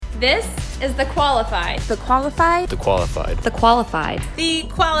This is The Qualified. The Qualified. The Qualified. The Qualified. The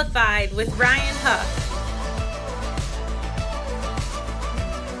Qualified with Ryan Huff.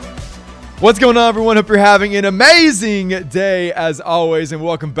 What's going on, everyone? Hope you're having an amazing day as always, and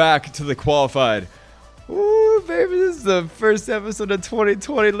welcome back to The Qualified. Ooh, baby, this is the first episode of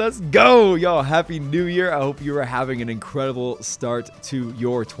 2020. Let's go, y'all. Happy New Year. I hope you are having an incredible start to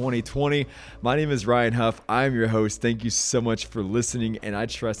your 2020. My name is Ryan Huff. I'm your host. Thank you so much for listening, and I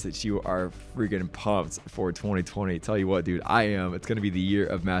trust that you are freaking pumped for 2020. Tell you what, dude, I am. It's going to be the year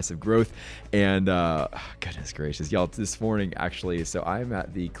of massive growth, and goodness gracious, y'all, this morning, actually, so I'm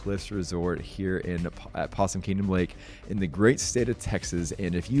at the Cliffs Resort here at Possum Kingdom Lake in the great state of Texas,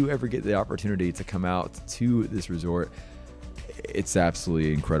 and if you ever get the opportunity to come out to this resort, it's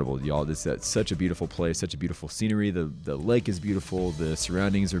absolutely incredible, y'all. It's such a beautiful place, such a beautiful scenery. The lake is beautiful. The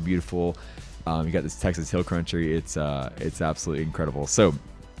surroundings are beautiful. You got this Texas hill country. It's absolutely incredible. So,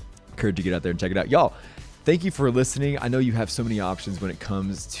 encourage you to get out there and check it out, y'all. Thank you for listening. I know you have so many options when it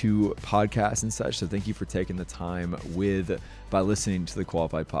comes to podcasts and such. So thank you for taking the time by listening to the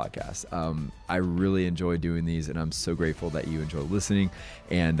Qualified Podcast. I really enjoy doing these, and I'm so grateful that you enjoy listening,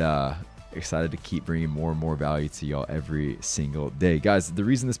 and excited to keep bringing more and more value to y'all every single day. Guys, the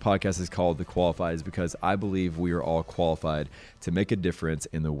reason this podcast is called The Qualified is because I believe we are all qualified to make a difference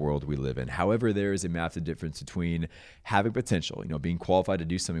in the world we live in. However, there is a massive difference between having potential, being qualified to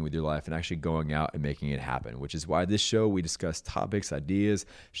do something with your life, and actually going out and making it happen, which is why this show, we discuss topics, ideas,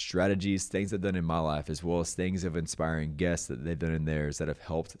 strategies, things I've done in my life, as well as things of inspiring guests that they've done in theirs that have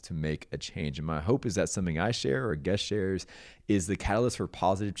helped to make a change. And my hope is that something I share or a guest shares is the catalyst for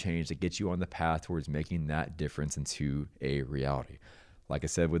positive change that gets you on the path towards making that difference into a reality. Like I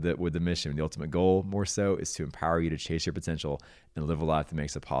said, with the mission, the ultimate goal more so is to empower you to chase your potential and live a life that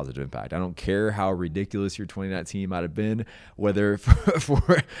makes a positive impact. I don't care how ridiculous your 2019 might have been, whether for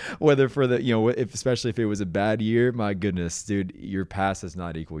the, especially if it was a bad year, my goodness, dude, your past does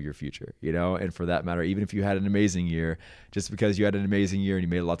not equal your future, and for that matter, even if you had an amazing year, just because you had an amazing year and you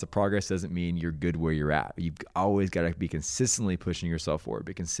made lots of progress doesn't mean you're good where you're at. You've always got to be consistently pushing yourself forward,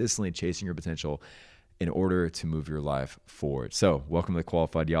 be consistently chasing your potential in order to move your life forward. So welcome to The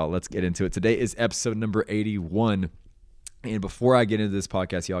Qualified, y'all. Let's get into it. Today is episode number 81. And before I get into this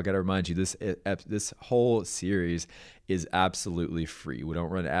podcast, y'all, I got to remind you, this whole series is absolutely free. We don't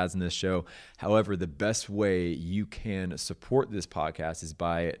run ads in this show. However, the best way you can support this podcast is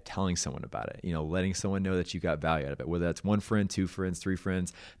by telling someone about it, letting someone know that you got value out of it, whether that's one friend, two friends, three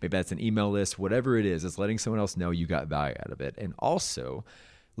friends, maybe that's an email list, whatever it is, it's letting someone else know you got value out of it. And also,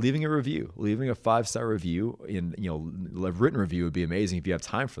 leaving a 5-star review a written review would be amazing if you have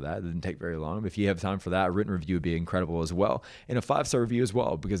time for that. It doesn't take very long. If you have time for that, a written review would be incredible as well. And a 5-star review as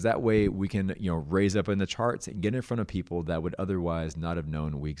well, because that way we can, raise up in the charts and get in front of people that would otherwise not have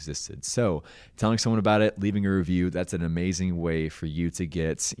known we existed. So telling someone about it, leaving a review, that's an amazing way for you to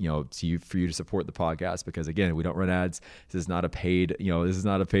get, for you to support the podcast, because again, we don't run ads. This is not a paid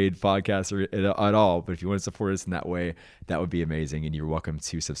podcast at all. But if you want to support us in that way, that would be amazing. And you're welcome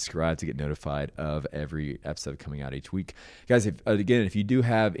to subscribe to get notified of every episode coming out each week. Guys, if you do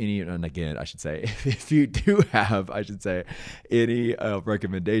have any, and again, if you do have, any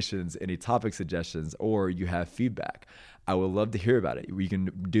recommendations, any topic suggestions, or you have feedback, I would love to hear about it. We can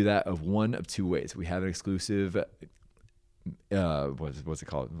do that of one of two ways. We have an exclusive what's it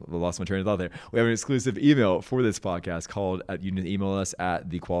called? I lost my train of thought there. We have an exclusive email for this podcast called, you can email us at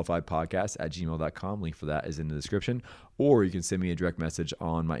thequalifiedpodcast@gmail.com. Link for that is in the description. Or you can send me a direct message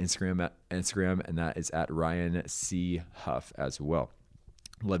on my Instagram, and that is at Ryan C. Huff as well.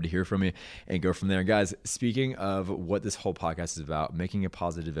 Love to hear from you and go from there. Guys, speaking of what this whole podcast is about, making a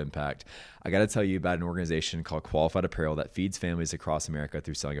positive impact, I got to tell you about an organization called Qualified Apparel that feeds families across America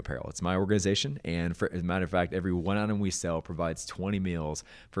through selling apparel. It's my organization, and as a matter of fact, every one item we sell provides 20 meals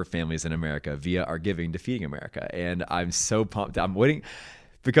for families in America via our giving to Feeding America. And I'm so pumped. I'm waiting.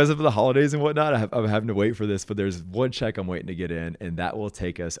 Because of the holidays and whatnot, I'm having to wait for this, but there's one check I'm waiting to get in, and that will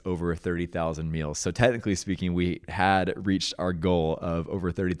take us over 30,000 meals. So technically speaking, we had reached our goal of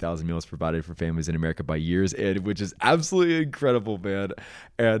over 30,000 meals provided for families in America by year's end, which is absolutely incredible, man.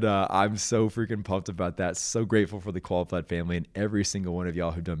 And I'm so freaking pumped about that. So grateful for the Qualified family and every single one of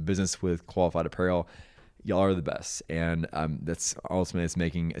y'all who've done business with Qualified Apparel. Y'all are the best, and that's ultimately it's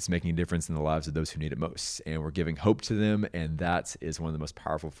making a difference in the lives of those who need it most, and we're giving hope to them, and that is one of the most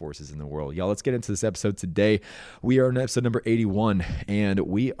powerful forces in the world. Y'all, let's get into this episode today. We are in episode number 81, and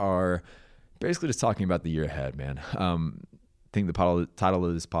we are basically just talking about the year ahead, man. I think the title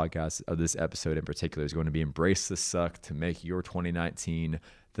of this podcast, of this episode in particular, is going to be "Embrace the Suck to Make Your 2019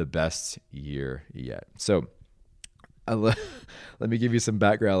 the Best Year Yet." So let me give you some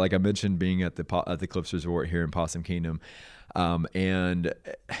background. Like I mentioned, being at the Cliffs Resort here in Possum Kingdom, and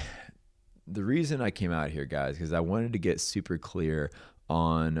the reason I came out here, guys, because I wanted to get super clear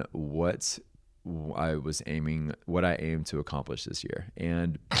on what I aim to accomplish this year.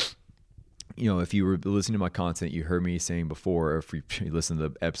 And if you were listening to my content, you heard me saying before, or if you listened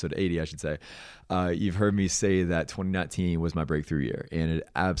to episode 80, I should say, you've heard me say that 2019 was my breakthrough year. And it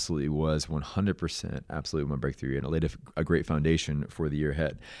absolutely was 100% absolutely my breakthrough year. And it laid a great foundation for the year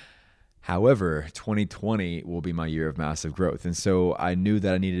ahead. However, 2020 will be my year of massive growth. And so I knew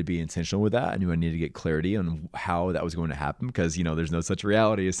that I needed to be intentional with that. I knew I needed to get clarity on how that was going to happen because, there's no such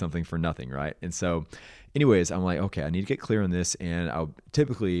reality as something for nothing, right? And so anyways, I'm like, okay, I need to get clear on this. And I'll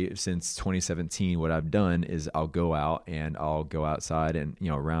typically, since 2017, what I've done is I'll go outside and,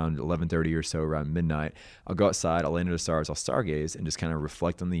 around 11:30 or so, around midnight, I'll go outside, I'll lay under the stars, I'll stargaze and just kind of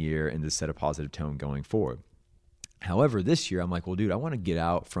reflect on the year and just set a positive tone going forward. However, this year I'm like, well, dude, I want to get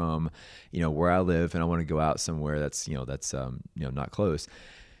out from, where I live and I want to go out somewhere that's not close.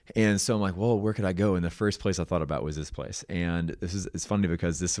 And so I'm like, well, where could I go? And the first place I thought about was this place. And it's funny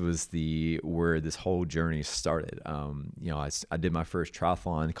because this was where this whole journey started. I did my first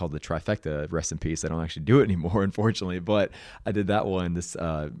triathlon called the Trifecta, rest in peace. I don't actually do it anymore, unfortunately, but I did that one, this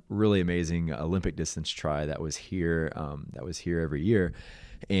really amazing Olympic distance tri that was here every year.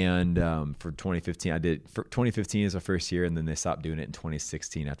 And for 2015, 2015 is my first year, and then they stopped doing it in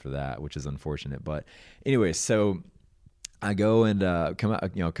 2016 after that, which is unfortunate. But anyway, so I go and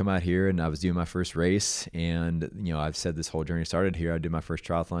come out here, and I was doing my first race, and I've said this whole journey started here. I did my first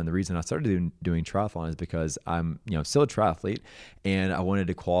triathlon. The reason I started doing triathlon is because I'm still a triathlete, and I wanted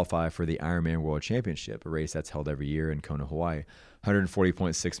to qualify for the Ironman World Championship, a race that's held every year in Kona, Hawaii.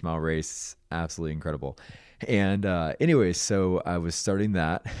 140.6 mile race, absolutely incredible. And anyways, so I was starting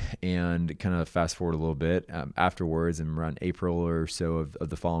that, and kind of fast forward a little bit afterwards, and around April or so of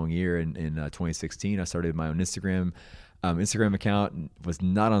the following year in 2016, I started my own Instagram account. Was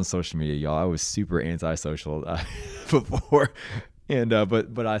not on social media, y'all. I was super antisocial before, and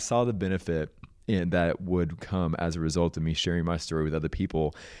but I saw the benefit and that would come as a result of me sharing my story with other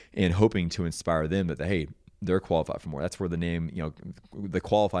people and hoping to inspire them that hey, they're qualified for more. That's where the name, the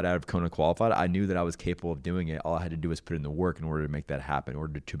qualified out of Kona qualified. I knew that I was capable of doing it. All I had to do was put in the work in order to make that happen, in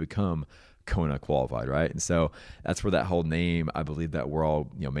order to become Kona qualified, right? And so that's where that whole name, I believe that we're all,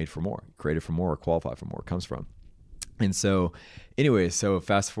 made for more, created for more, or qualified for more comes from. And so anyway, so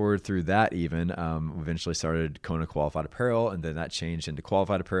fast forward through that even, eventually started Kona Qualified Apparel, and then that changed into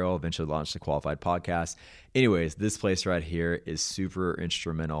Qualified Apparel, eventually launched the Qualified Podcast. Anyways, this place right here is super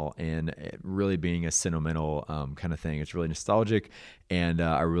instrumental in really being a sentimental kind of thing. It's really nostalgic, and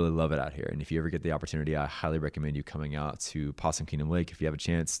I really love it out here. And if you ever get the opportunity, I highly recommend you coming out to Possum Kingdom Lake. If you have a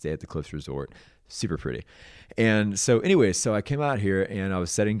chance, stay at the Cliffs Resort. Super pretty. And so anyways, so I came out here and I was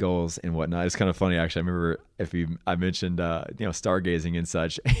setting goals and whatnot. It's kind of funny, actually. I remember I mentioned, stargazing and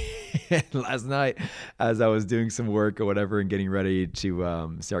such. And last night, as I was doing some work or whatever and getting ready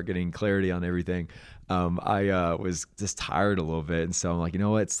to start getting clarity on everything, I was just tired a little bit. And so I'm like,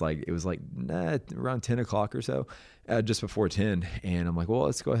 it was around 10 o'clock or so, just before 10. And I'm like, well,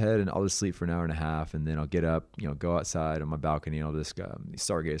 let's go ahead and I'll just sleep for an hour and a half. And then I'll get up, go outside on my balcony and I'll just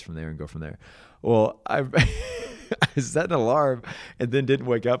stargaze from there and go from there. Well, I set an alarm and then didn't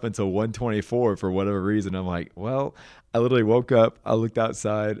wake up until 1:24 for whatever reason. I'm like, well, I literally woke up, I looked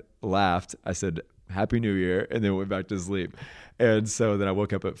outside, laughed. I said, Happy New Year, and then went back to sleep. And so then I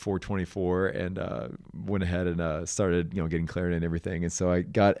woke up at 4:24 and went ahead and started, getting clarity and everything. And so I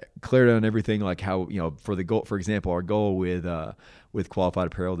got clarity on everything, like how, for the goal, for example, our goal with Qualified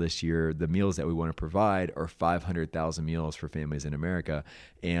Apparel this year, the meals that we want to provide are 500,000 meals for families in America.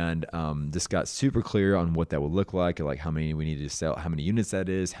 And just got super clear on what that would look like how many we need to sell, how many units that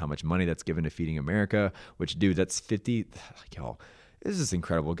is, how much money that's given to Feeding America, which, dude, that's 50, y'all. This is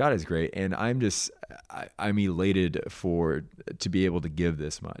incredible. God is great. And I'm elated to be able to give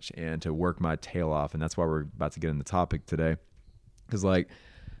this much and to work my tail off. And that's why we're about to get in the topic today. Because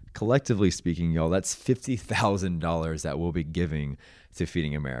collectively speaking, y'all, that's $50,000 that we'll be giving to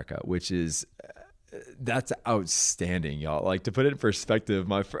Feeding America, which is, that's outstanding, y'all. To put it in perspective,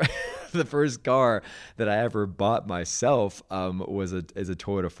 the first car that I ever bought myself is a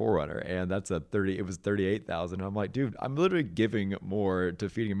Toyota 4Runner, and it was $38,000. I'm like, dude, I'm literally giving more to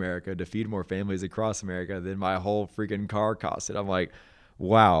Feeding America to feed more families across America than my whole freaking car costed. I'm like,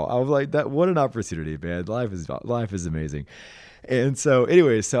 wow. I was like, what an opportunity, man. Life is amazing. And so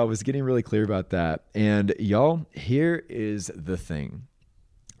anyway, so I was getting really clear about that. And y'all, here is the thing.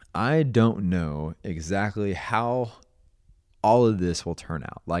 I don't know exactly how all of this will turn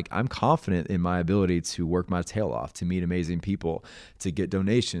out. Like, I'm confident in my ability to work my tail off, to meet amazing people, to get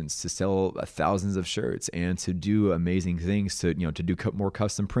donations, to sell thousands of shirts, and to do amazing things, to do more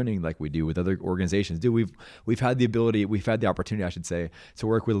custom printing like we do with other organizations. Dude, we've had the opportunity, I should say, to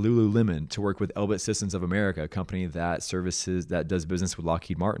work with Lululemon, to work with Elbit Systems of America, a company that does business with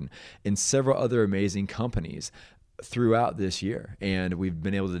Lockheed Martin, and several other amazing companies throughout this year. And we've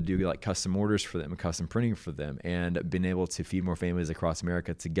been able to do like custom orders for them and custom printing for them, and been able to feed more families across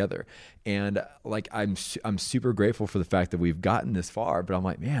America together. And like, I'm super grateful for the fact that we've gotten this far, but I'm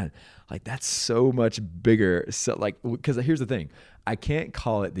like, man, like, that's so much bigger. So like, because here's the thing, I can't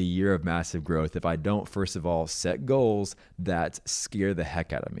call it the year of massive growth if I don't, first of all, set goals that scare the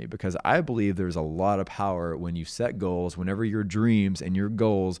heck out of me, because I believe there's a lot of power when you set goals, whenever your dreams and your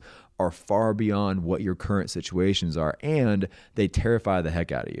goals are far beyond what your current situations are, and they terrify the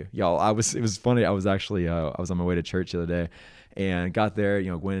heck out of you. Y'all, it was funny. I was actually, I was on my way to church the other day and got there,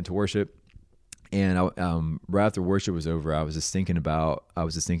 went into worship. And right after worship was over, I was just thinking about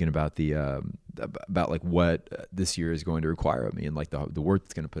about like what this year is going to require of me, and like the work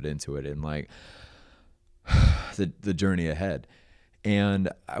that's going to put into it, and like the journey ahead. And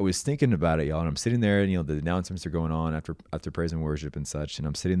I was thinking about it, y'all, and I'm sitting there, and the announcements are going on after praise and worship and such, and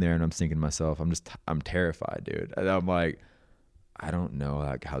I'm sitting there and I'm thinking to myself, I'm terrified, dude. And I'm like, I don't know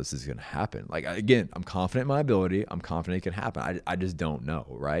like how this is going to happen. Like, again, I'm confident in my ability. I'm confident it can happen. I just don't know,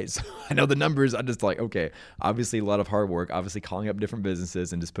 right? So I know the numbers. I'm just like, okay, obviously a lot of hard work, obviously calling up different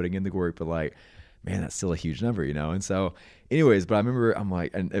businesses and just putting in the work, but like, man, that's still a huge number, And so anyways, but I remember I'm like,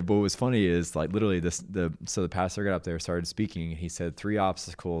 and what was funny is like literally so the pastor got up there, started speaking, and he said 3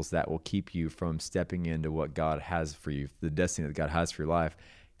 obstacles that will keep you from stepping into what God has for you, the destiny that God has for your life.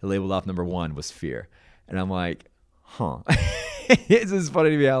 He labeled off number 1 was fear. And I'm like, huh. It's just funny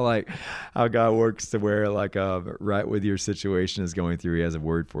to me how God works to where like right with your situation is going through, he has a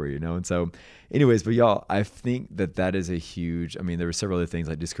word for you, And so anyways, but y'all, I think that is a huge, there were several other things,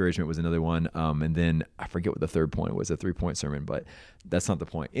 like discouragement was another one. And then I forget what the third point was, a 3-point sermon, but that's not the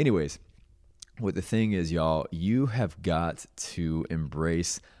point. Anyways, what the thing is, y'all, you have got to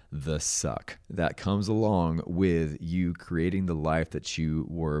embrace the suck that comes along with you creating the life that you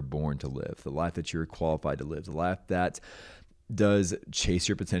were born to live, the life that you're qualified to live, the life that does chase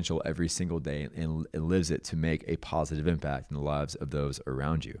your potential every single day and lives it to make a positive impact in the lives of those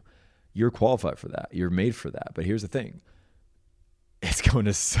around you. You're qualified for that. You're made for that. But here's the thing. It's going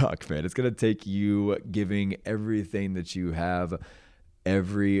to suck, man. It's going to take you giving everything that you have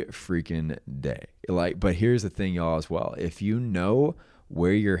every freaking day. But here's the thing, y'all, as well. If you know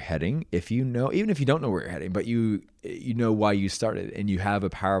where you're heading, even if you don't know where you're heading, but you know why you started, and you have a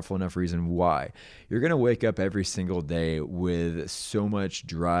powerful enough reason why, you're going to wake up every single day with so much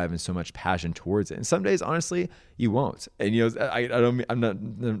drive and so much passion towards it. And some days, honestly, you won't. And I don't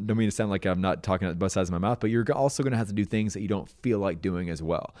mean to sound like I'm not talking out both sides of my mouth, but you're also going to have to do things that you don't feel like doing as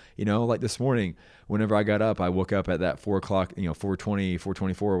well. Like this morning, whenever I got up, I woke up at that 4 o'clock, 4:20,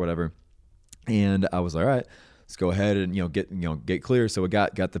 4:24 or whatever, and I was like, all right, let's go ahead and get clear. So we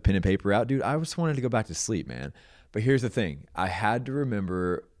got the pen and paper out, dude. I just wanted to go back to sleep, man. But here's the thing. I had to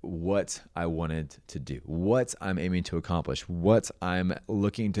remember what I wanted to do, what I'm aiming to accomplish, what I'm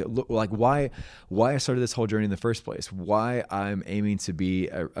looking to look like, why I started this whole journey in the first place, why I'm aiming to be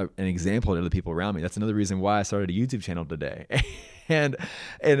an example to the people around me. That's another reason why I started a YouTube channel today. And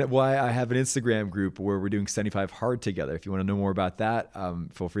why I have an Instagram group where we're doing 75 hard together. If you want to know more about that,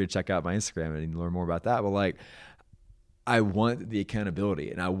 feel free to check out my Instagram and learn more about that. But I want the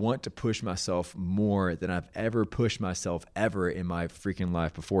accountability, and I want to push myself more than I've ever pushed myself ever in my freaking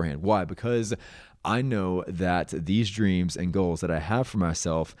life beforehand. Why? Because I know that these dreams and goals that I have for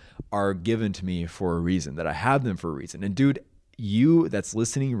myself are given to me for a reason, that I have them for a reason. And dude, you that's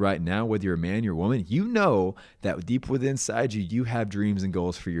listening right now, whether you're a man, you're a woman, you know that deep within inside you, you have dreams and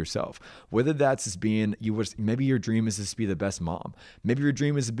goals for yourself. Whether that's just being, maybe your dream is just to be the best mom. Maybe your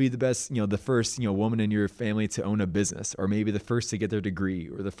dream is to be the best, the first, woman in your family to own a business, or maybe the first to get their degree,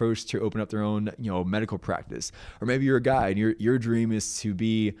 or the first to open up their own, medical practice. Or maybe you're a guy and your dream is to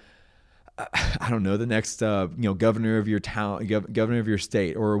be, I don't know, the next, governor of your town, governor of your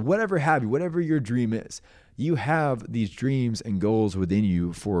state, or whatever have you, whatever your dream is. You have these dreams and goals within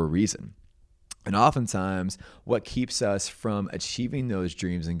you for a reason. And oftentimes, what keeps us from achieving those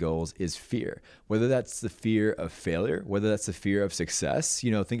dreams and goals is fear. Whether that's the fear of failure, whether that's the fear of success.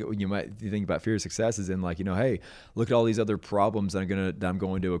 You might think about fear of success as in hey, look at all these other problems that I'm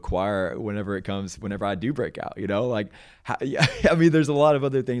going to acquire whenever I do break out. There's a lot of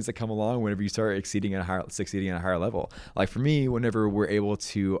other things that come along whenever you start succeeding at a higher level. Like for me, whenever we're able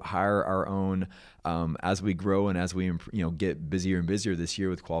to hire our own as we grow and as we get busier and busier this year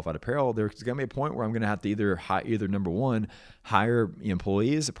with Qualified Apparel, there's going to be a point where I'm going to have to either number one, hire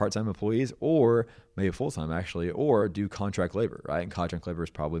employees, part-time employees, or maybe full-time actually, or do contract labor, right? And contract labor is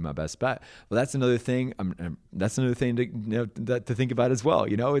probably my best bet. But that's another thing. That's another thing to think about as well,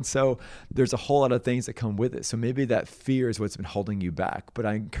 And so there's a whole lot of things that come with it. So maybe that fear is what's been holding you back. But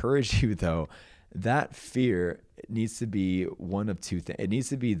I encourage you though, that fear needs to be one of two things. It needs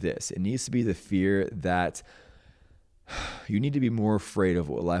to be this. It needs to be the fear that you need to be more afraid of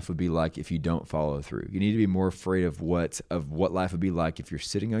what life would be like if you don't follow through. You need to be more afraid of what life would be like if you're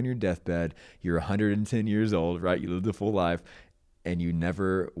sitting on your deathbed, you're 110 years old, right? You lived a full life and you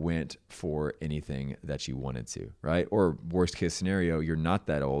never went for anything that you wanted to, right? Or worst case scenario, you're not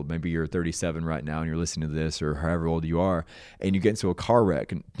that old. Maybe you're 37 right now and you're listening to this, or however old you are, and you get into a car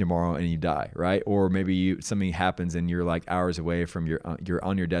wreck tomorrow and you die, right? Or maybe something happens and you're like hours away from you're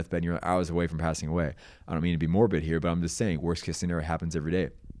on your deathbed and you're hours away from passing away. I don't mean to be morbid here, but I'm just saying worst case scenario happens every day.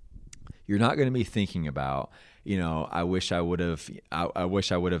 You're not going to be thinking about, I wish I would have,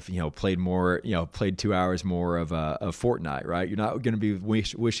 played more, played 2 hours more of Fortnite, right? You're not going to be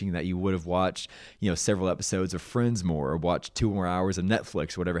wishing that you would have watched, several episodes of Friends more, or watched 2 more hours of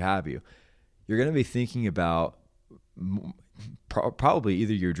Netflix, whatever have you. You're going to be thinking about probably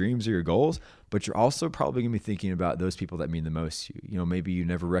either your dreams or your goals, but you're also probably going to be thinking about those people that mean the most to you. Maybe you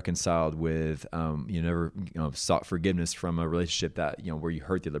never reconciled with, you never sought forgiveness from a relationship that, where you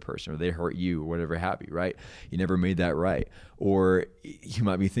hurt the other person or they hurt you or whatever have you, right? You never made that right. Or you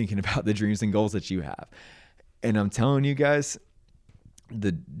might be thinking about the dreams and goals that you have. And I'm telling you guys,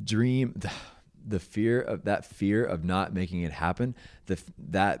 the fear of not making it happen,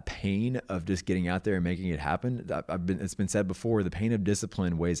 that pain of just getting out there and making it happen. It's been said before, the pain of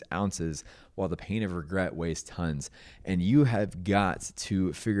discipline weighs ounces while the pain of regret weighs tons. And you have got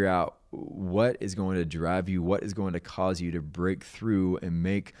to figure out what is going to drive you, what is going to cause you to break through and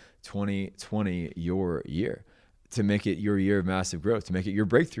make 2020 your year, to make it your year of massive growth, to make it your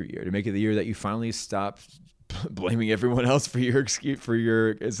breakthrough year, to make it the year that you finally stop blaming everyone else for your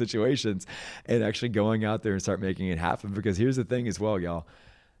situations and actually going out there and start making it happen. Because here's the thing as well, y'all.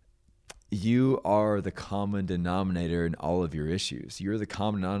 You are the common denominator in all of your issues. You're the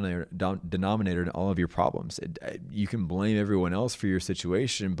common denominator in all of your problems. You can blame everyone else for your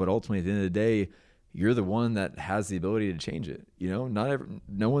situation, but ultimately at the end of the day, you're the one that has the ability to change it.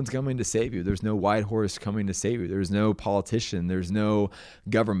 No one's coming to save you. There's no white horse coming to save you. There's no politician. There's no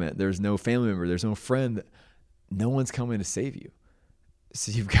government. There's no family member. There's no friend. No one's coming to save you.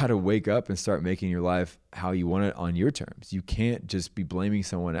 So you've got to wake up and start making your life how you want it on your terms. You can't just be blaming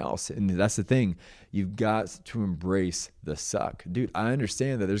someone else. And that's the thing. You've got to embrace the suck. Dude, I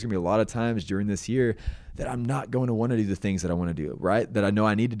understand that there's going to be a lot of times during this year that I'm not going to want to do the things that I want to do, right? That I know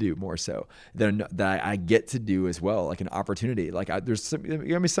I need to do more so. That I get to do as well, like an opportunity. There's going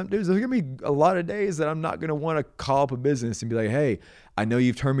to be some dudes, there's going to be a lot of days that I'm not going to want to call up a business and be like, hey, I know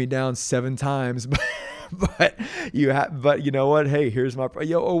you've turned me down 7 times, but you know what? Hey, here's my,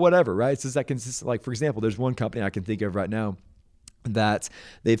 or whatever, right? It's just that consistent. Like, for example, there's one company I can think of right now that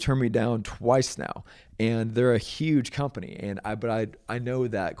they've turned me down twice now, and they're a huge company. But I know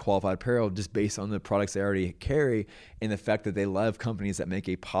that Qualified Apparel, just based on the products they already carry and the fact that they love companies that make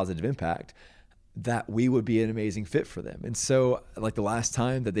a positive impact, that we would be an amazing fit for them. And so, like, the last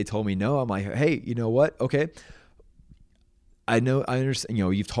time that they told me no, I'm like, hey, you know what? Okay, I understand.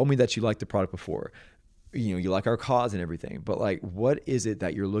 You've told me that you liked the product before. You like our cause and everything, but like, what is it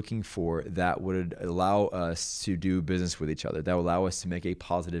that you're looking for that would allow us to do business with each other, that would allow us to make a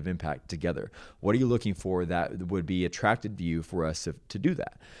positive impact together? What are you looking for that would be attracted to you for us to do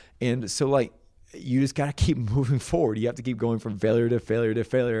that? And so, like, you just got to keep moving forward. You have to keep going from failure to failure to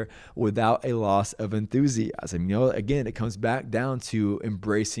failure without a loss of enthusiasm. Again, it comes back down to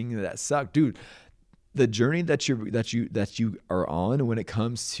embracing that suck. Dude, the journey that you are on when it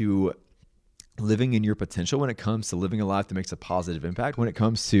comes to living in your potential, when it comes to living a life that makes a positive impact, when it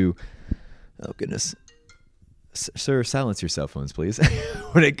comes to, oh goodness, sir, silence your cell phones, please.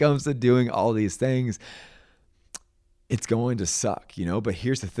 When it comes to doing all these things, it's going to suck, but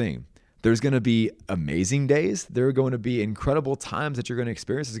here's the thing. There's going to be amazing days. There are going to be incredible times that you're going to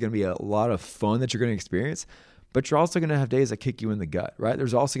experience. There's going to be a lot of fun that you're going to experience. But you're also going to have days that kick you in the gut, right?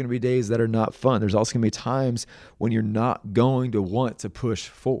 There's also going to be days that are not fun. There's also going to be times when you're not going to want to push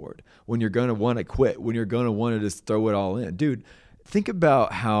forward, when you're going to want to quit, when you're going to want to just throw it all in. Dude, think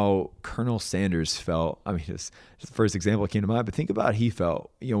about how Colonel Sanders felt. I mean, it's the first example that came to mind, but think about how he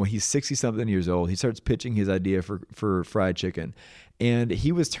felt. When he's 60-something years old, he starts pitching his idea for fried chicken. And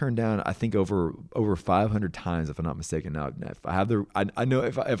he was turned down, I think, over 500 times, if I'm not mistaken. Now, if I have I know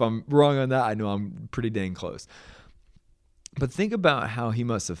if I'm wrong on that, I know I'm pretty dang close. But think about how he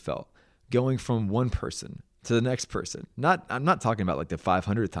must have felt going from one person to the next person. I'm not talking about like the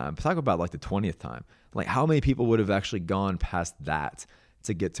 500th time, but talk about like the 20th time. Like how many people would have actually gone past that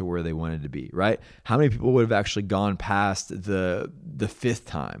to get to where they wanted to be, right? How many people would have actually gone past the 5th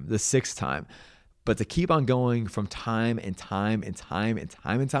time, the 6th time? But to keep on going from time and time and time and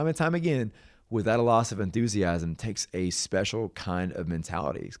time and time and time again without a loss of enthusiasm takes a special kind of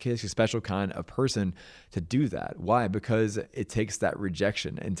mentality. It takes a special kind of person to do that. Why? Because it takes that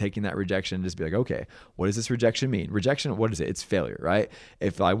rejection, and taking that rejection and just be like, okay, what does this rejection mean? Rejection, what is it? It's failure, right?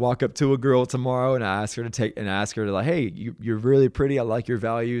 If I walk up to a girl tomorrow and I ask her to like, hey, you're really pretty. I like your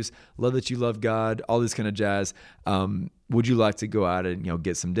values. Love that you love God, all this kind of jazz. Would you like to go out and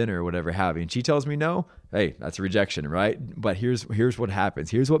get some dinner or whatever have you? And she tells me no. Hey, that's a rejection, right? But here's what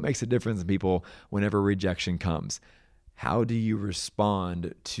happens. Here's what makes a difference in people whenever rejection comes. How do you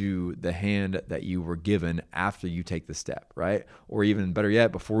respond to the hand that you were given after you take the step, right? Or even better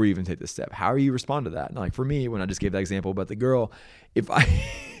yet, before you even take the step. How do you respond to that? And like for me, when I just gave that example about the girl, if I,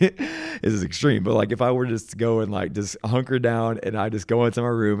 this is extreme, but like if I were just to go and like just hunker down and I just go into my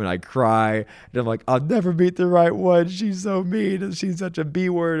room and I cry and I'm like, I'll never meet the right one. She's so mean and she's such a B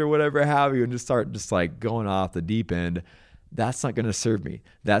word or whatever have you, and just start just like going off the deep end. That's not going to serve me.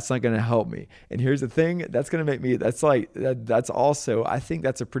 That's not going to help me. And here's the thing, that's going to make me, that's also, I think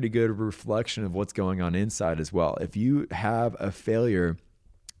that's a pretty good reflection of what's going on inside as well. If you have a failure,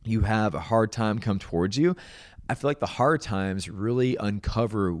 you have a hard time come towards you, I feel like the hard times really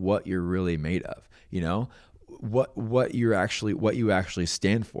uncover what you're really made of, what you actually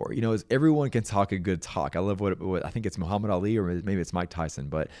stand for. Is everyone can talk a good talk. I love what I think it's Muhammad Ali or maybe it's Mike Tyson,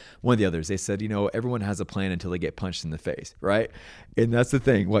 but one of the others, they said, everyone has a plan until they get punched in the face, right? And that's the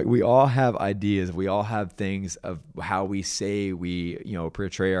thing. Like we all have ideas, we all have things of how we say we,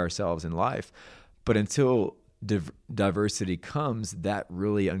 portray ourselves in life, but until diversity comes, that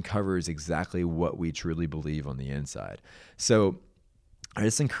really uncovers exactly what we truly believe on the inside. So I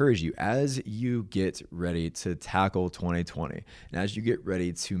just encourage you, as you get ready to tackle 2020 and as you get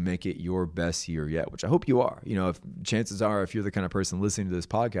ready to make it your best year yet, which I hope you are, if chances are, if you're the kind of person listening to this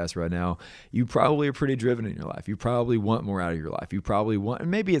podcast right now, you probably are pretty driven in your life. You probably want more out of your life. You probably want,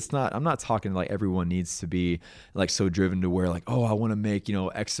 and maybe it's not, I'm not talking like everyone needs to be like so driven to where like, oh, I want to make,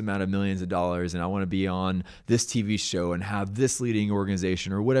 X amount of millions of dollars and I want to be on this TV show and have this leading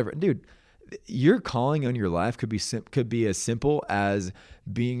organization or whatever. Dude, your calling on your life could be as simple as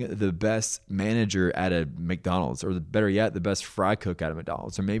being the best manager at a McDonald's, or better yet, the best fry cook at a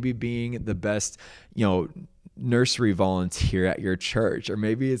McDonald's, or maybe being the best, nursery volunteer at your church, or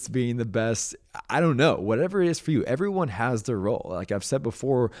maybe it's being the best, I don't know, whatever it is for you. Everyone has their role. Like I've said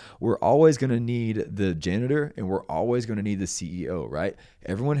before, we're always going to need the janitor and we're always going to need the CEO, right?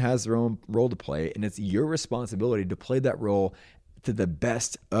 Everyone has their own role to play, and it's your responsibility to play that role to the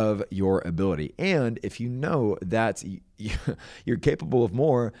best of your ability. And if you know that you're capable of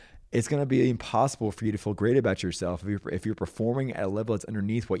more, it's going to be impossible for you to feel great about yourself if you're performing at a level that's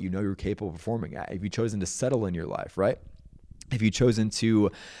underneath what you know you're capable of performing at. If you've chosen to settle in your life, right? If you've chosen to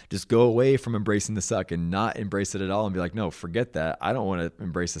just go away from embracing the suck and not embrace it at all and be like, no, forget that. I don't want to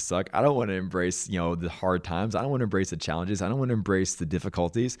embrace the suck. I don't want to embrace, the hard times. I don't want to embrace the challenges. I don't want to embrace the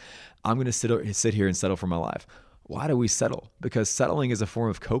difficulties. I'm going to sit here and settle for my life. Why do we settle? Because settling is a form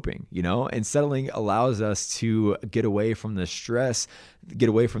of coping, and settling allows us to get away from the stress, get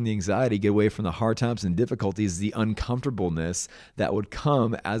away from the anxiety, get away from the hard times and difficulties, the uncomfortableness that would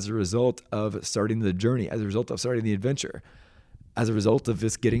come as a result of starting the journey, as a result of starting the adventure, as a result of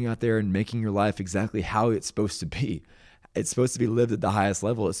just getting out there and making your life exactly how it's supposed to be. It's supposed to be lived at the highest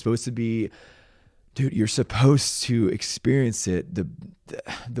level. It's supposed to be, dude, you're supposed to experience it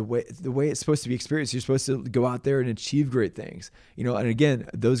the way it's supposed to be experienced. You're supposed to go out there and achieve great things, and again,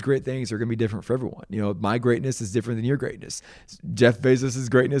 those great things are going to be different for everyone. My greatness is different than your greatness. Jeff Bezos's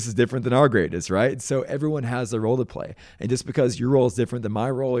greatness is different than our greatness, right? So everyone has a role to play, and just because your role is different than my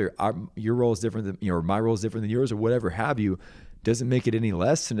role, or your role is different than, or my role is different than yours, or whatever have you, doesn't make it any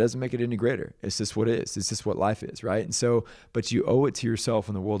less and doesn't make it any greater. It's just what it is. It's just what life is, right? And so, but you owe it to yourself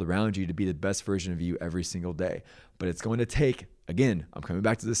and the world around you to be the best version of you every single day. But it's going to take, again, I'm coming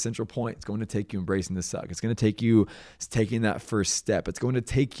back to this central point. It's going to take you embracing the suck. It's going to take you taking that first step. It's going to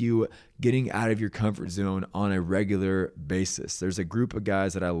take you getting out of your comfort zone on a regular basis. There's a group of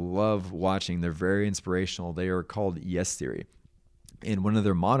guys that I love watching. They're very inspirational. They are called Yes Theory. And one of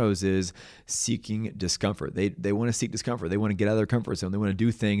their mottos is seeking discomfort. They want to seek discomfort. They want to get out of their comfort zone. They want to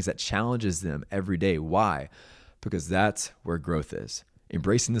do things that challenges them every day. Why? because that's where growth is.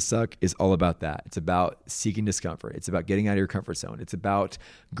 Embracing the suck is all about that. It's about seeking discomfort. It's about getting out of your comfort zone. It's about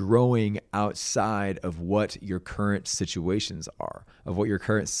growing outside of what your current situations are, of what your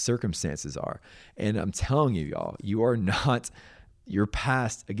current circumstances are. And I'm telling you, y'all, your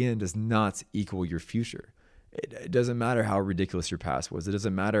past, again, does not equal your future. It doesn't matter how ridiculous your past was. It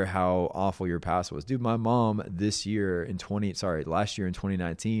doesn't matter how awful your past was. Dude, my mom last year in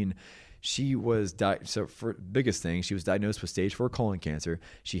 2019, she was biggest thing, she was diagnosed with stage 4 colon cancer.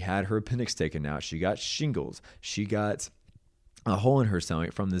 She had her appendix taken out. She got shingles. She got a hole in her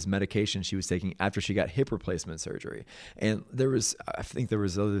stomach from this medication she was taking after she got hip replacement surgery. And I think there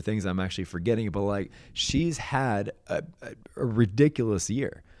was other things I'm actually forgetting, but like she's had a ridiculous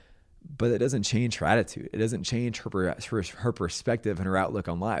year. But it doesn't change her attitude. It doesn't change her perspective and her outlook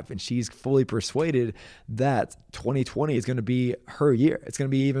on life. And she's fully persuaded that 2020 is going to be her year. It's going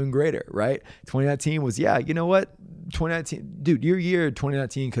to be even greater, right? 2019 was, you know what? 2019, dude, your year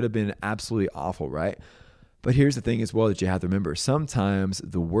 2019 could have been absolutely awful, right? But here's the thing as well that you have to remember. Sometimes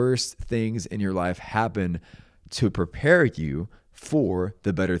the worst things in your life happen to prepare you for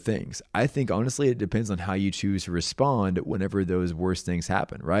the better things. I think honestly, it depends on how you choose to respond whenever those worst things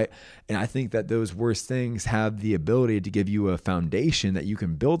happen, right? And I think that those worst things have the ability to give you a foundation that you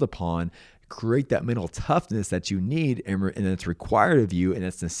can build upon, create that mental toughness that you need and that's required of you, and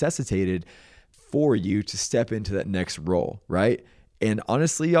it's necessitated for you to step into that next role, right? And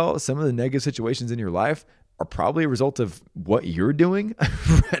honestly, y'all, some of the negative situations in your life are probably a result of what you're doing.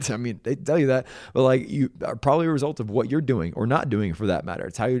 I mean, they tell you that, but like you are probably a result of what you're doing or not doing for that matter.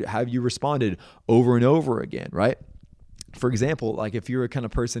 It's how you responded over and over again, right? For example, like if you're a kind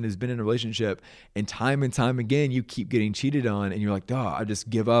of person who's been in a relationship and time again, you keep getting cheated on and you're like, I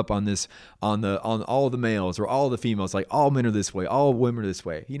just give up on this, on all the males or all the females, like all men are this way, all women are this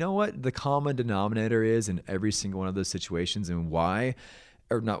way. You know what the common denominator is in every single one of those situations and why?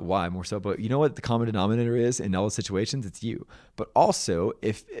 Or not why more so, but you know what the common denominator is in all the situations? It's you. But also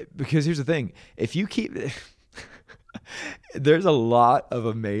because here's the thing, if you keep, there are a lot of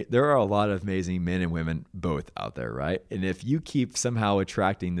amazing men and women both out there, right? And if you keep somehow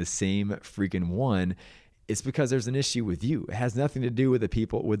attracting the same freaking one, it's because there's an issue with you. It has nothing to do with the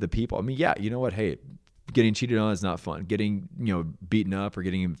people. I mean, you know what? Hey, getting cheated on is not fun. Getting, beaten up or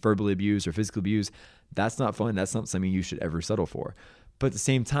getting verbally abused or physically abused, that's not fun. That's not something you should ever settle for. But at the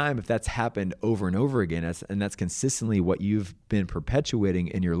same time, if that's happened over and over again, and that's consistently what you've been perpetuating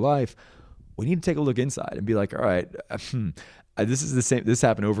in your life, we need to take a look inside and be like, all right, this is the same. This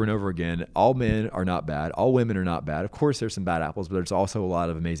happened over and over again. All men are not bad. All women are not bad. Of course, there's some bad apples, but there's also a lot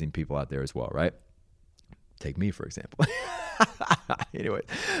of amazing people out there as well, right? Take me, for example. Anyway,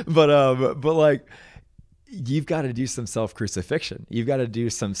 but like, you've got to do some self-crucifixion. You've got to do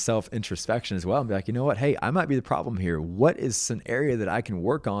some self-introspection as well and be like, you know what? Hey, I might be the problem here. What is an area that I can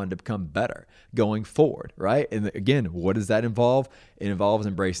work on to become better going forward, right? And again, what does that involve? It involves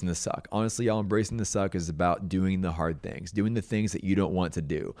embracing the suck. Honestly, y'all, embracing the suck is about doing the hard things, doing the things that you don't want to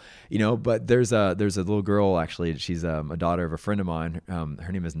do, but there's a little girl, actually, she's a daughter of a friend of mine.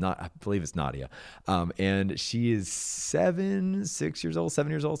 Her name is I believe it's Nadia. And she is 7 years old,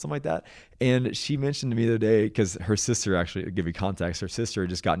 something like that. And she mentioned to me the other day, because her sister, actually, to give you context, her sister had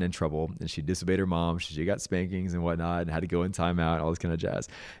just gotten in trouble and she disobeyed her mom. She got spankings and whatnot and had to go in timeout and all this kind of jazz.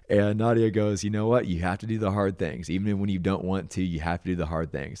 And Nadia goes, you know what? You have to do the hard things. Even when you don't want to, you have to do the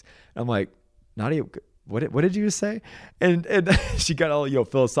hard things. And I'm like, Nadia, what did you just say? And she got all,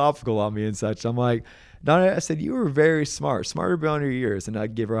 philosophical on me and such. I'm like, Nadia, I said, you were very smarter beyond your years. And I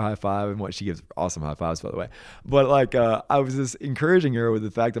give her a high five, and she gives awesome high fives, by the way. But like, I was just encouraging her with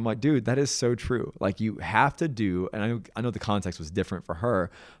the fact, I'm like, dude, that is so true. Like, you have to do, and I know the context was different for her,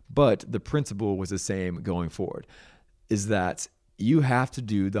 but the principle was the same going forward, is that you have to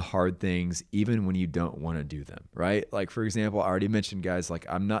do the hard things even when you don't want to do them, right? Like, for example, I already mentioned, guys, like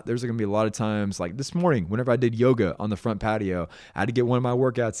there's going to be a lot of times, like this morning, whenever I did yoga on the front patio, I had to get one of my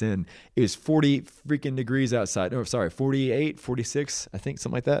workouts in. It was 40 freaking degrees outside. No, sorry, 48, 46, I think,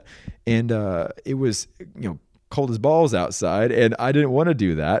 something like that. And it was, cold as balls outside, and I didn't want to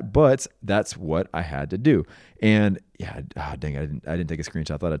do that, but that's what I had to do. And yeah, dang, I didn't take a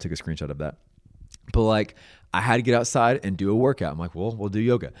screenshot. I thought I took a screenshot of that. But like, I had to get outside and do a workout. I'm like, well, we'll do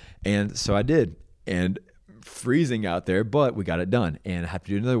yoga. And so I did. And freezing out there, but we got it done. And I have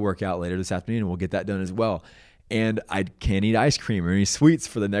to do another workout later this afternoon, and we'll get that done as well. And I can't eat ice cream or any sweets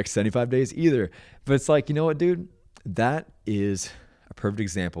for the next 75 days either. But it's like, you know what, dude? That is a perfect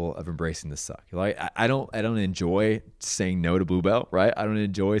example of embracing the suck. Like, I don't enjoy saying no to Bluebell, right? I don't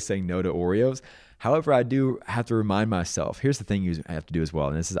enjoy saying no to Oreos. However, I do have to remind myself, here's the thing I have to do as well.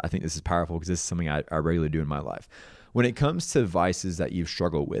 And I think this is powerful because this is something I regularly do in my life. When it comes to vices that you've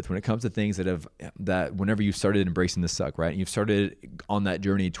struggled with, when it comes to things that whenever you started embracing the suck, right? And you've started on that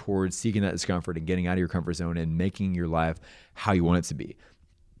journey towards seeking that discomfort and getting out of your comfort zone and making your life how you want it to be.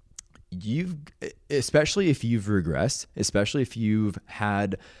 Especially if you've regressed, especially if you've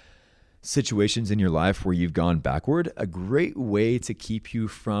had situations in your life where you've gone backward, a great way to keep you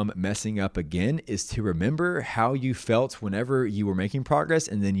from messing up again is to remember how you felt whenever you were making progress,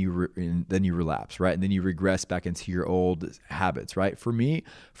 and then you relapse, right? And then you regress back into your old habits, right? For me,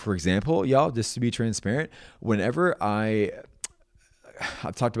 for example, y'all, just to be transparent, whenever I've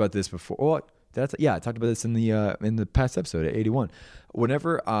talked about this before. Well, I talked about this in the past episode at 81.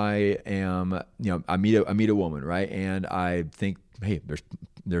 Whenever I am, I meet a woman, right? And I think, hey,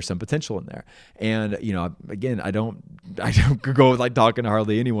 there's some potential in there. And, again, I don't go like talking to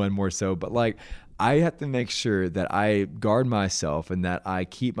hardly anyone more so, but like I have to make sure that I guard myself and that I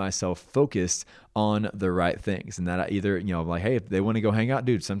keep myself focused on the right things, and that I either, like, hey, if they want to go hang out,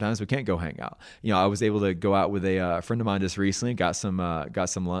 dude, sometimes we can't go hang out. I was able to go out with a friend of mine just recently, got some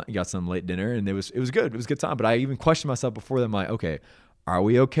late dinner, and it was good. It was a good time. But I even questioned myself before that. I'm like, okay, are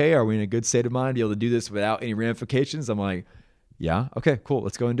we okay? Are we in a good state of mind to be able to do this without any ramifications? I'm like, yeah, okay, cool,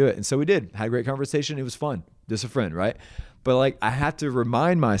 let's go and do it. And so we did. Had a great conversation. It was fun. Just a friend, right? But like I had to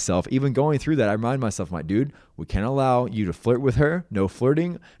remind myself, even going through that, I remind myself, my dude, we can't allow you to flirt with her. No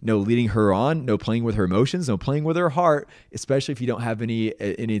flirting, no leading her on, no playing with her emotions, no playing with her heart, especially if you don't have any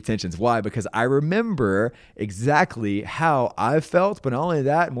intentions. Why? Because I remember exactly how I felt, but not only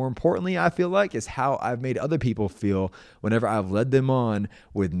that, more importantly, I feel like is how I've made other people feel whenever I've led them on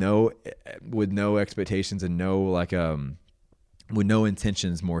with no expectations and with no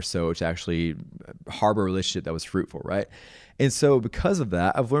intentions more so to actually harbor a relationship that was fruitful, right? And so because of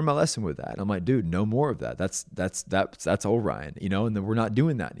that, I've learned my lesson with that. And I'm like, dude, no more of that. That's old Ryan, and then we're not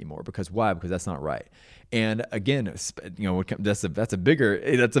doing that anymore. Because why? Because that's not right. And again, that's a bigger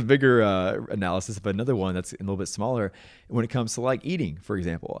analysis, but another one that's a little bit smaller when it comes to like eating, for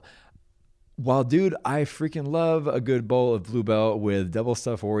example. While, dude, I freaking love a good bowl of Blue Bell with double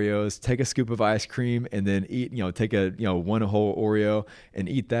stuffed Oreos, take a scoop of ice cream and then eat, take one whole Oreo and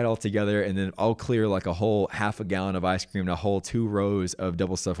eat that all together. And then I'll clear like a whole half a gallon of ice cream and a whole 2 rows of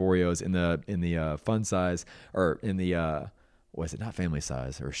double stuffed Oreos in the fun size, or in the, was it not family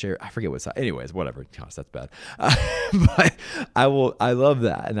size or share? I forget what size. Anyways, whatever. Gosh, that's bad. But I love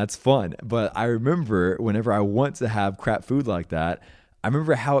that. And that's fun. But I remember whenever I want to have crap food like that, I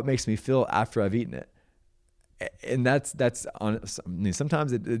remember how it makes me feel after I've eaten it. And that's on, I mean,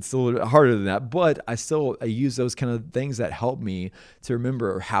 sometimes it's a little bit harder than that, but I use those kind of things that help me to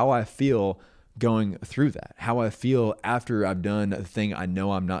remember how I feel going through that, how I feel after I've done a thing I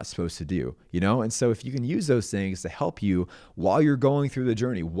know I'm not supposed to do, And so if you can use those things to help you while you're going through the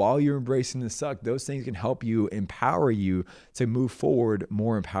journey, while you're embracing the suck, those things can help you, empower you to move forward,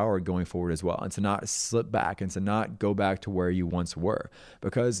 more empowered going forward as well, and to not slip back and to not go back to where you once were.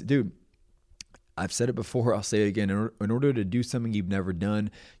 Because, dude, I've said it before, I'll say it again. In order to do something you've never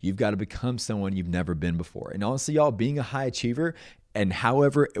done, you've got to become someone you've never been before. And honestly, y'all, being a high achiever, and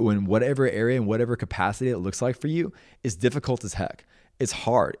in whatever area and whatever capacity it looks like for you, is difficult as heck. It's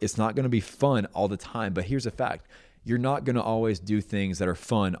hard. It's not going to be fun all the time. But here's a fact. You're not going to always do things that are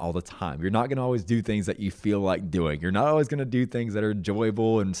fun all the time. You're not going to always do things that you feel like doing. You're not always going to do things that are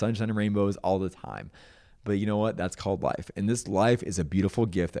enjoyable and sunshine and rainbows all the time. But you know what? That's called life. And this life is a beautiful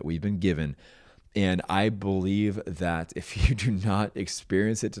gift that we've been given. And I believe that if you do not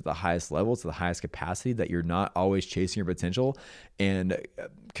experience it to the highest level, to the highest capacity, that you're not always chasing your potential and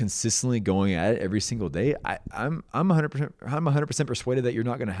consistently going at it every single day, I'm 100% persuaded that you're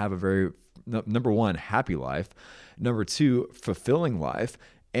not going to have a very, number one, happy life, number two, fulfilling life,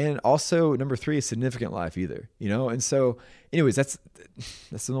 and also number three, a significant life either, And so anyways, that's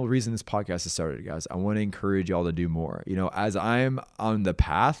the whole reason this podcast has started, guys. I want to encourage y'all to do more. As I'm on the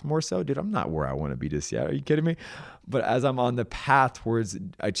path more so, dude, I'm not where I want to be just yet. Are you kidding me? But as I'm on the path towards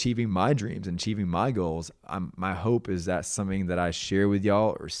achieving my dreams and achieving my goals, my hope is that something that I share with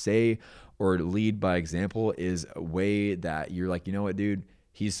y'all or say or lead by example is a way that you're like, you know what, dude,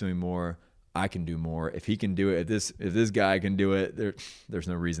 he's doing more. I can do more. If he can do it, if this guy can do it, there's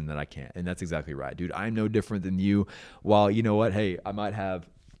no reason that I can't. And that's exactly right, dude. I'm no different than you. While you know what, hey, I might have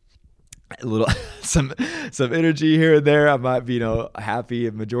a little some energy here and there. I might be happy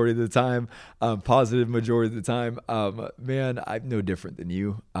a majority of the time, positive majority of the time. Man, I'm no different than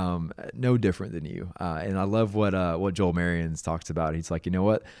you. No different than you. And I love what Joel Marion talks about. He's like, you know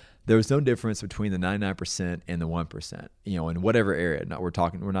what? There's no difference between the 99% and the 1%, in whatever area. We're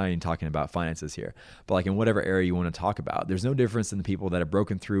not even talking about finances here, but like in whatever area you want to talk about, there's no difference in the people that have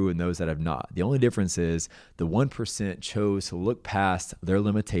broken through and those that have not. The only difference is the 1% chose to look past their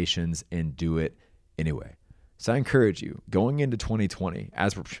limitations and do it anyway. So I encourage you going into 2020,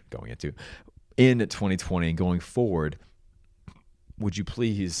 as we're going in 2020 and going forward, would you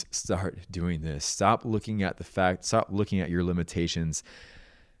please start doing this? Stop looking at your limitations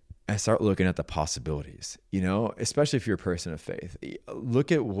and start looking at the possibilities, especially if you're a person of faith.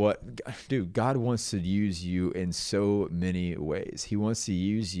 Look at God wants to use you in so many ways. He wants to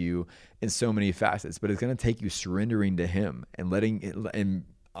use you in so many facets, but it's going to take you surrendering to him and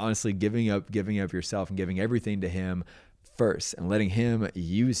honestly giving up yourself and giving everything to him first and letting him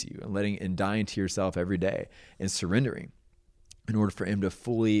use you and dying to yourself every day and surrendering in order for him to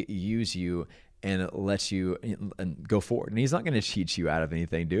fully use you and let you and go forward. And he's not going to cheat you out of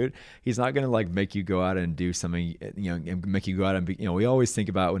anything, dude. He's not going to make you go out and do something, and make you go out and be, we always think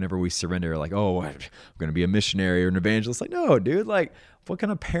about whenever we surrender, like, oh, I'm going to be a missionary or an evangelist. Like, no, dude, what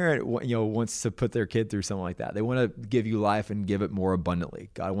kind of parent, wants to put their kid through something like that? They want to give you life and give it more abundantly.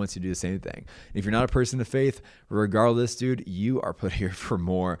 God wants you to do the same thing. And if you're not a person of faith, regardless, dude, you are put here for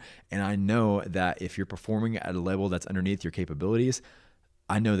more. And I know that if you're performing at a level that's underneath your capabilities,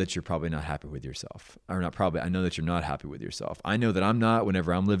 I know that you're probably not happy with yourself. Or not probably, I know that you're not happy with yourself. I know that I'm not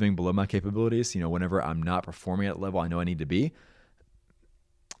whenever I'm living below my capabilities, whenever I'm not performing at the level I know I need to be.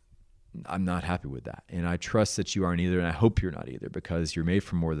 I'm not happy with that. And I trust that you aren't either. And I hope you're not either, because you're made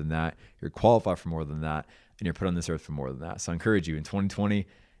for more than that. You're qualified for more than that. And you're put on this earth for more than that. So I encourage you in 2020,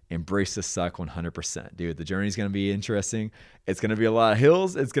 embrace the suck 100%. Dude, the journey is going to be interesting. It's going to be a lot of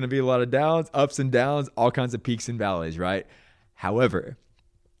hills. It's going to be a lot of downs, ups and downs, all kinds of peaks and valleys, right? However,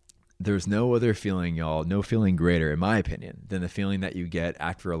 there's no other feeling, y'all, no feeling greater, in my opinion, than the feeling that you get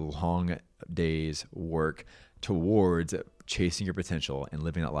after a long day's work towards chasing your potential and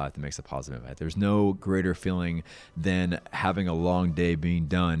living that life that makes a positive impact. There's no greater feeling than having a long day being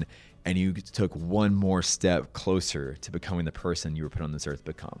done and you took one more step closer to becoming the person you were put on this earth to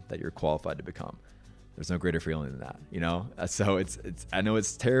become, that you're qualified to become. There's no greater feeling than that, So it's I know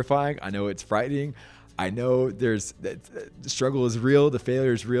it's terrifying. I know it's frightening. I know the struggle is real, the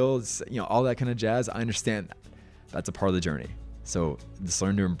failure is real, it's, all that kind of jazz. I understand that. That's a part of the journey. So just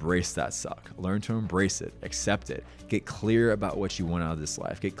learn to embrace that suck. Learn to embrace it, accept it. Get clear about what you want out of this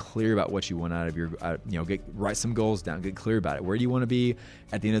life. Get clear about what you want out of your, write some goals down. Get clear about it. Where do you want to be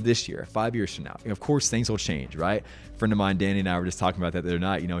at the end of this year, 5 years from now? Of course, things will change, right? A friend of mine, Danny, and I were just talking about that the other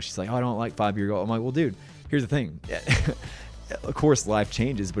night. She's like, oh, I don't like 5-year goal. I'm like, well, dude, here's the thing. Of course, life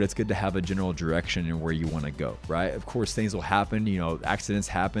changes, but it's good to have a general direction in where you want to go, right? Of course, things will happen, accidents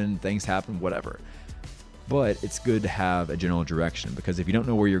happen, things happen, whatever. But it's good to have a general direction, because if you don't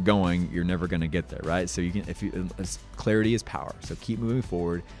know where you're going, you're never going to get there, right? So clarity is power. So keep moving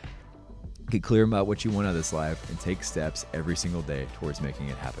forward, get clear about what you want out of this life, and take steps every single day towards making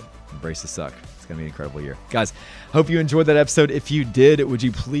it happen. Embrace the suck. It's going to be an incredible year. Guys, hope you enjoyed that episode. If you did, would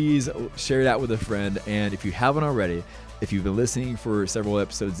you please share it out with a friend? And if you haven't already, if you've been listening for several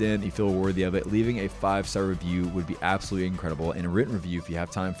episodes in, you feel worthy of it, leaving a 5-star review would be absolutely incredible. And a written review, if you have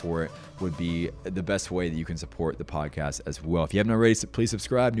time for it, would be the best way that you can support the podcast as well. If you haven't already, please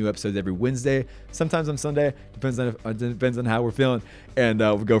subscribe. New episodes every Wednesday, sometimes on Sunday. Depends on how we're feeling. And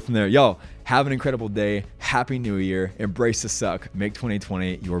we'll go from there. Y'all, have an incredible day. Happy New Year. Embrace the suck. Make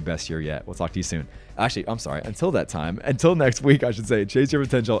 2020 your best year yet. We'll talk to you soon. Actually, I'm sorry. Until next week, I should say, chase your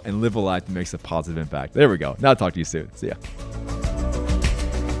potential and live a life that makes a positive impact. There we go. Now I'll talk to you soon. See ya.